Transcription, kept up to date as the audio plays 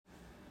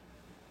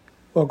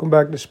Welcome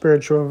back to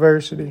Spiritual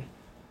Adversity.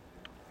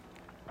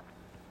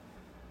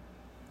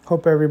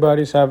 Hope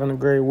everybody's having a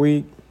great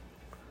week.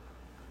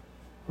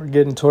 We're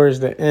getting towards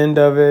the end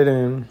of it,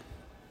 and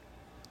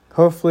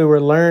hopefully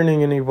we're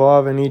learning and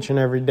evolving each and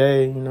every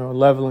day,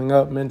 leveling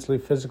up mentally,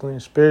 physically,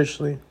 and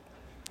spiritually.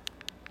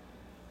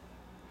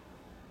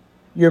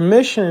 Your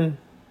mission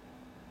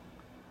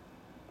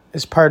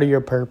is part of your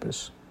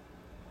purpose.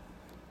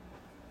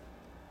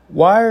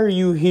 Why are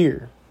you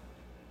here?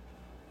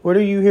 What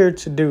are you here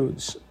to do?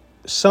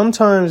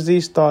 Sometimes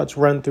these thoughts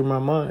run through my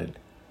mind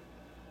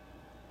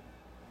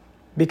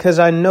because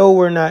I know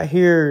we're not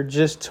here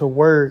just to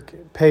work,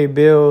 pay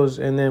bills,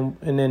 and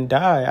then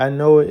die. I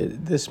know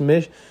this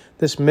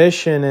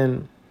mission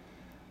and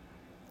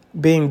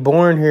being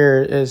born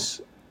here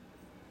is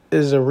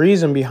a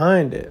reason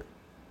behind it.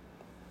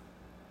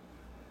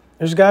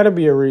 There's got to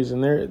be a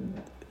reason there.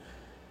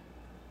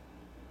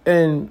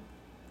 And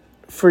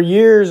for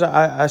years,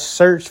 I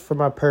searched for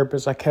my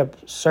purpose. I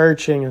kept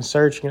searching and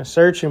searching and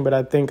searching, but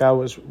I think I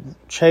was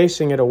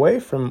chasing it away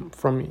from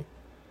me.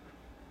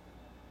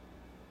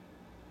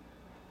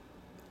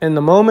 And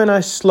the moment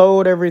I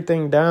slowed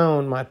everything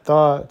down, my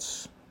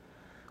thoughts,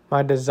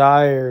 my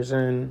desires,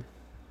 and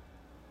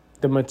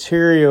the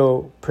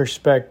material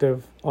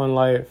perspective on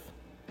life,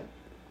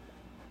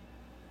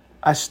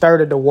 I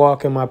started to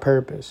walk in my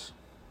purpose.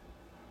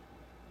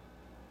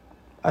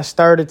 I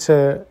started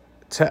to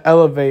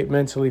elevate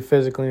mentally,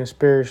 physically, and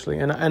spiritually.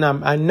 And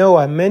I know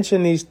I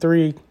mention these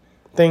three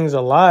things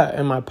a lot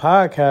in my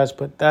podcast,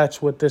 but that's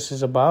what this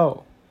is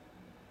about.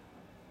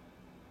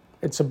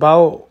 It's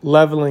about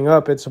leveling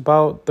up. It's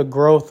about the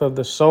growth of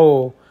the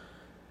soul.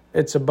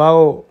 It's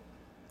about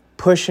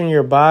pushing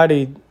your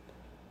body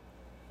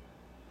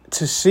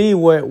to see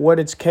what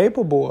it's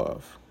capable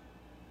of.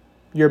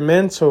 Your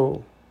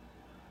mental,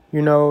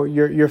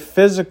 your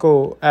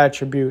physical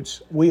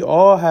attributes. We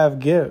all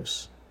have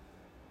gifts.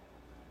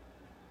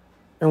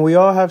 And we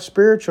all have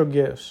spiritual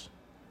gifts.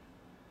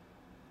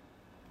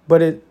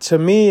 But to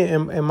me,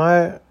 in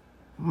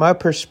my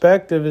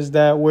perspective is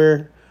that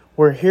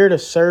we're here to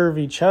serve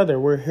each other.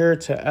 We're here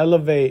to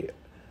elevate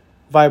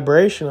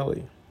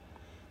vibrationally.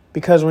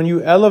 Because when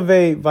you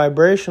elevate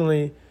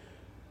vibrationally,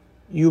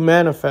 you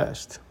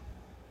manifest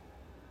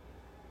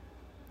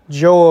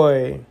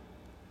joy,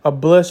 a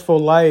blissful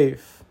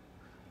life,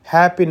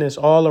 happiness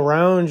all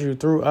around you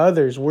through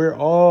others. We're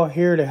all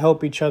here to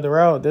help each other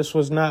out. This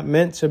was not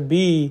meant to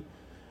be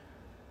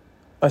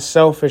a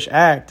selfish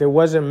act. It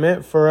wasn't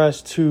meant for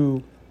us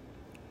to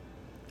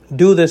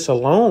do this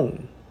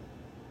alone.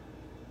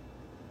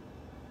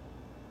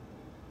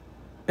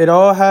 It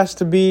all has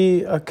to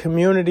be a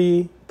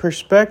community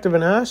perspective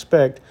and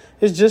aspect.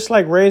 It's just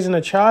like raising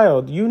a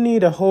child. You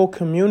need a whole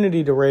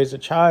community to raise a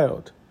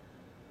child.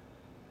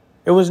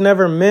 It was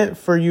never meant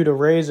for you to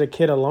raise a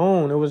kid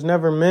alone. It was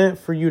never meant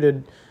for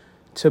you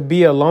to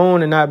be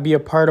alone and not be a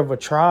part of a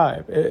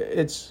tribe.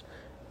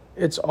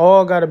 It's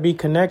all got to be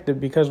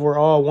connected because we're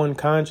all one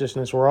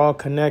consciousness. We're all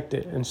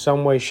connected in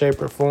some way,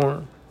 shape, or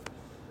form.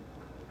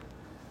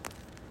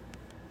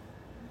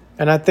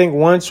 And I think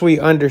once we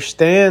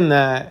understand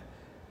that,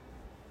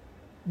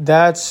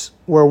 that's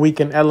where we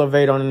can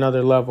elevate on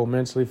another level,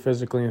 mentally,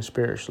 physically, and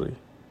spiritually.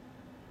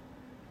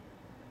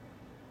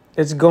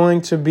 It's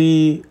going to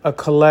be a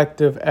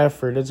collective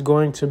effort. It's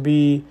going to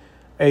be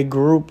a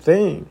group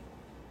thing.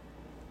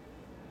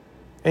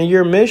 And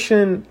your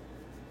mission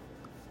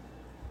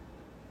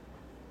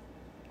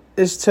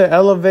is to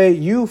elevate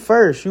you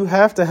first. You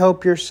have to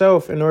help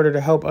yourself in order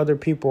to help other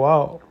people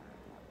out.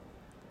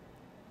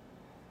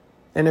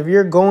 And if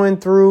you're going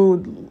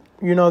through,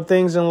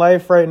 things in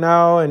life right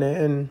now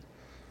and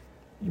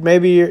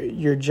maybe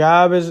your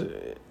job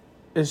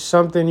is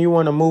something you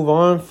want to move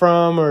on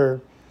from,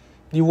 or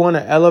you want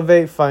to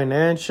elevate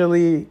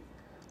financially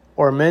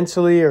or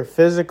mentally or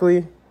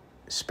physically,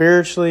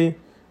 spiritually,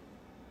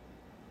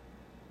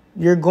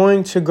 you're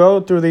going to go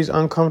through these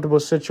uncomfortable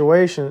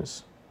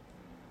situations.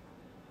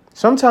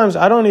 Sometimes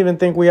I don't even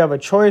think we have a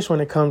choice when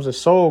it comes to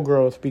soul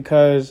growth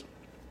because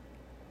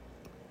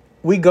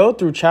we go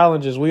through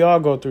challenges. We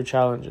all go through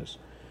challenges.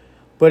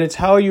 But it's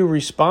how you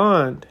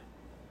respond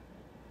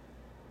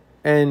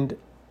and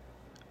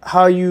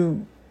how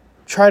you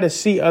try to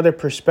see other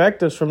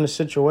perspectives from the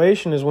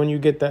situation is when you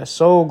get that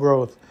soul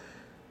growth.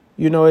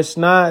 It's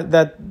not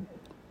that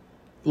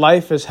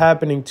life is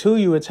happening to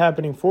you, it's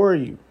happening for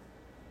you.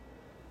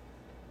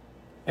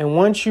 And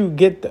once you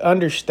get to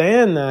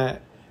understand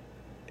that,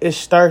 it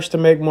starts to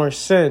make more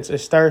sense. It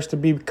starts to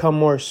become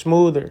more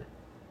smoother.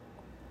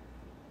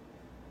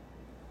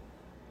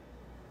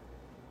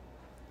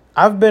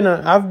 I've been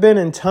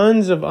in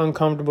tons of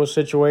uncomfortable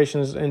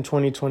situations in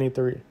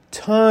 2023.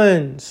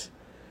 Tons.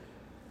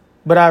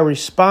 But I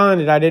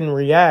responded. I didn't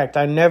react.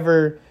 I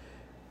never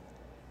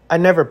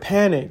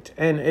panicked.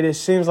 And it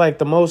seems like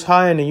the Most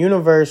High in the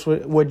universe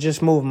would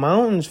just move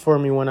mountains for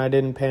me when I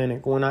didn't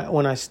panic. When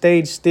I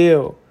stayed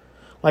still.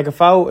 Like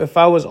if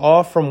I was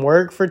off from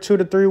work for 2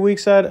 to 3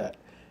 weeks at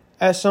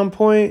some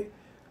point,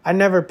 I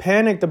never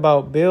panicked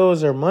about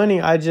bills or money.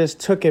 I just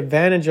took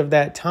advantage of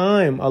that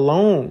time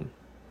alone.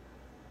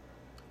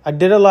 I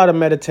did a lot of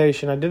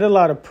meditation. I did a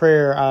lot of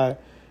prayer.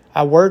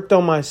 I worked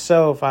on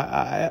myself.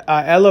 I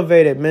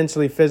elevated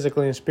mentally,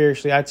 physically, and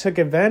spiritually. I took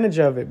advantage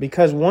of it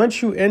because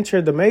once you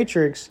enter the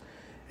matrix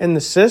and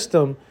the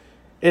system,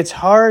 it's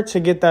hard to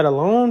get that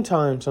alone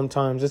time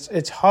sometimes.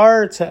 It's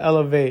hard to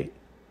elevate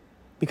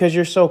because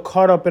you're so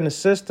caught up in the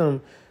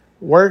system,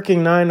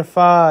 working 9 to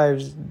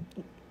 5s,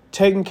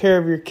 taking care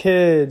of your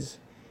kids,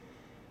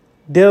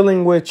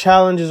 dealing with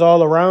challenges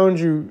all around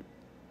you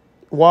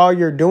while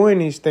you're doing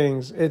these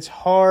things. It's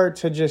hard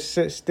to just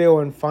sit still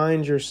and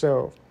find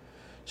yourself.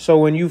 So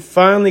when you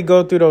finally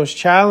go through those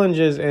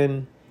challenges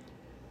and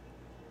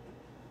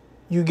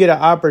you get an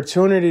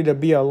opportunity to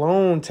be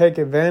alone, take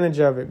advantage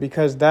of it,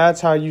 because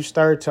that's how you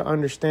start to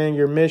understand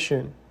your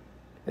mission,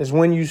 is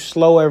when you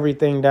slow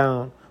everything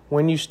down,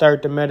 when you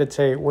start to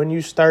meditate, when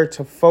you start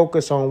to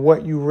focus on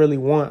what you really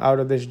want out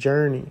of this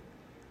journey.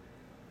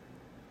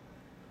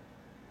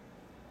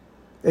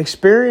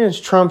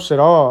 Experience trumps it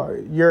all.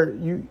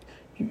 You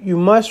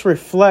must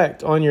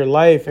reflect on your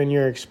life and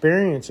your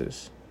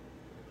experiences.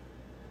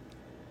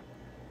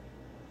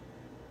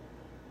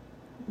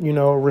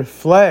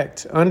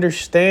 Reflect,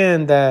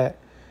 understand that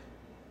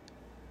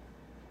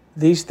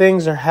these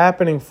things are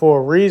happening for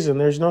a reason.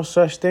 There's no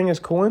such thing as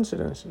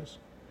coincidences.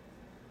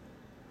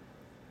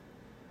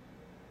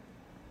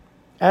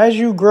 As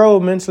you grow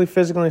mentally,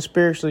 physically, and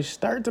spiritually,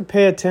 start to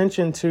pay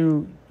attention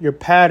to your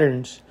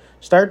patterns.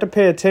 Start to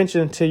pay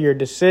attention to your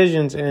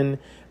decisions and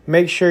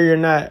make sure you're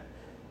not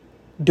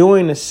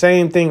doing the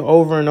same thing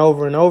over and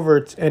over and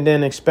over and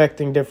then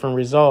expecting different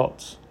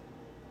results.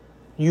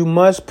 You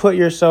must put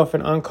yourself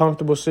in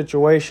uncomfortable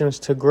situations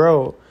to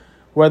grow,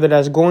 whether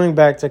that's going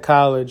back to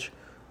college,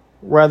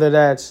 whether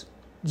that's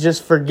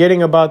just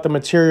forgetting about the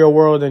material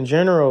world in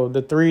general,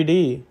 the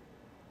 3D,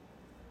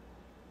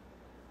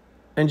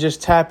 and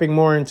just tapping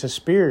more into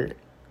spirit.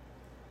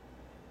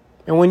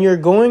 And when you're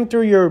going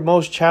through your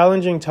most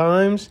challenging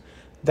times,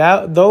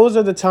 those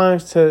are the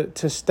times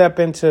to step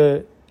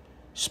into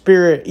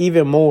spirit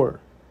even more.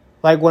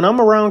 Like when I'm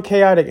around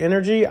chaotic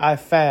energy, I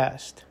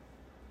fast.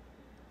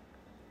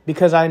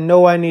 Because I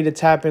know I need to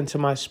tap into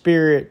my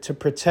spirit to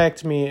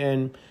protect me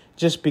and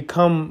just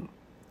become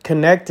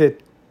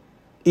connected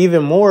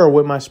even more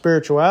with my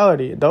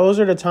spirituality. Those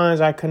are the times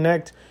I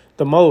connect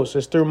the most.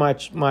 It's through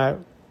my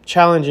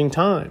challenging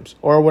times,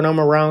 or when I'm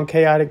around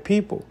chaotic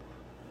people,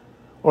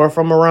 or if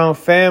I'm around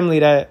family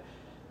that,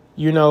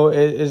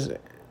 is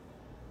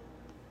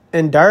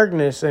in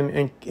darkness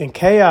and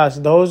chaos.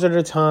 Those are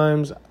the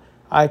times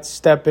I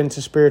step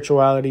into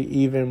spirituality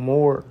even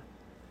more.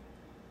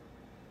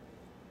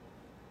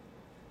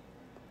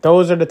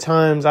 Those are the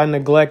times I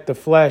neglect the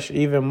flesh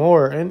even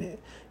more. And,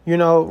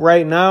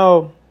 right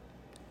now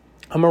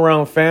I'm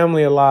around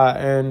family a lot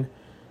and,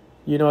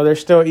 they're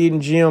still eating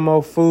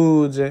GMO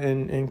foods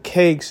and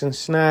cakes and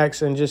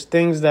snacks and just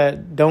things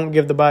that don't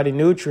give the body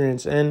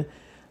nutrients. And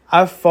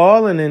I've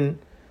fallen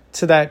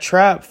into that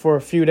trap for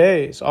a few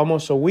days,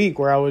 almost a week,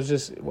 where I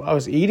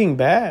was eating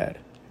bad.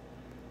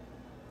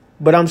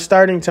 But I'm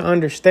starting to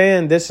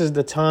understand this is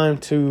the time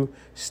to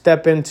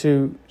step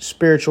into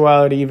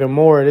spirituality even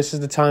more. This is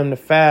the time to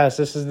fast.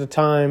 This is the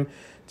time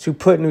to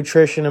put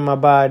nutrition in my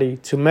body,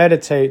 to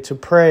meditate, to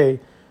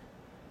pray,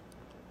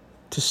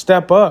 to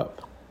step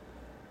up,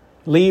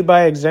 lead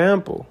by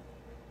example.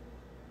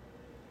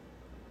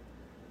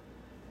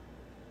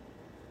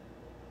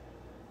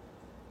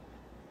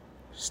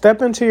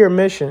 Step into your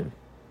mission.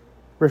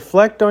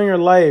 Reflect on your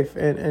life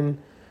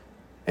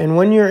and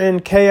when you're in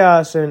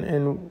chaos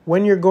and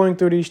when you're going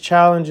through these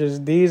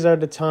challenges, these are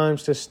the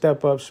times to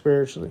step up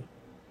spiritually.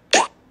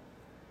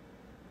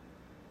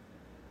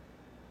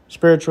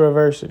 Spiritual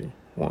adversity.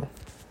 1.